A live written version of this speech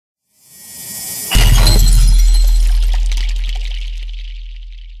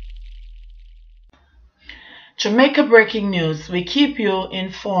Jamaica breaking news. We keep you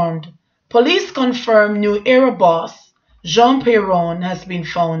informed. Police confirm New Era boss Jean-Pierre Rhone has been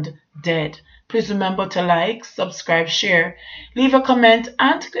found dead. Please remember to like, subscribe, share, leave a comment,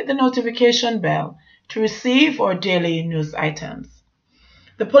 and click the notification bell to receive our daily news items.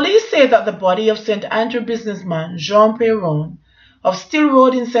 The police say that the body of St. Andrew businessman Jean-Pierre Rhone of Stillwell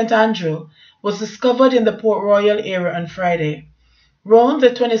Road in St. Andrew was discovered in the Port Royal area on Friday. Rhone, the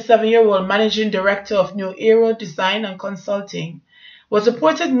 27-year-old managing director of New Era Design and Consulting, was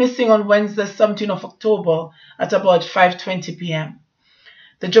reported missing on Wednesday, 17th of October at about 5:20 p.m.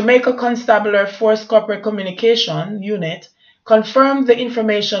 The Jamaica Constabulary Force Corporate Communication Unit confirmed the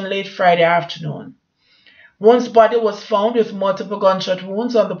information late Friday afternoon. Rhone's body was found with multiple gunshot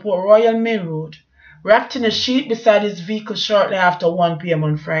wounds on the Port Royal Main Road, wrapped in a sheet beside his vehicle shortly after 1 p.m.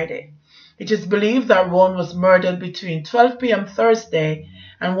 on Friday. It is believed that Rhone was murdered between 12 p.m. Thursday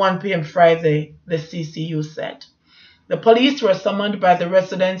and 1 p.m. Friday, the CCU said. The police were summoned by the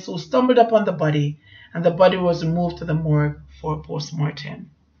residents who stumbled upon the body, and the body was removed to the morgue for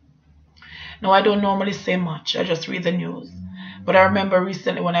post-mortem. Now, I don't normally say much. I just read the news. But I remember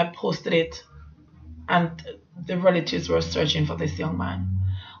recently when I posted it and the relatives were searching for this young man,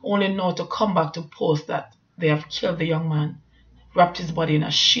 only now to come back to post that they have killed the young man, wrapped his body in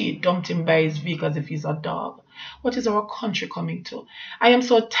a sheet, dumped him by his vehicle as if he's a dog. What is our country coming to? I am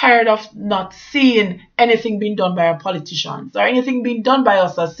so tired of not seeing anything being done by our politicians or anything being done by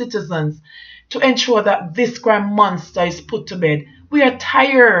us as citizens to ensure that this crime monster is put to bed. We are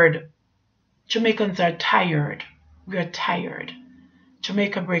tired. Jamaicans are tired. We are tired.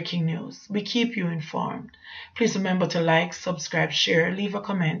 Jamaica breaking news. We keep you informed. Please remember to like, subscribe, share, leave a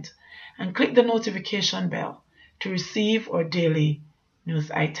comment, and click the notification bell to receive our daily news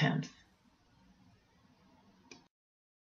items.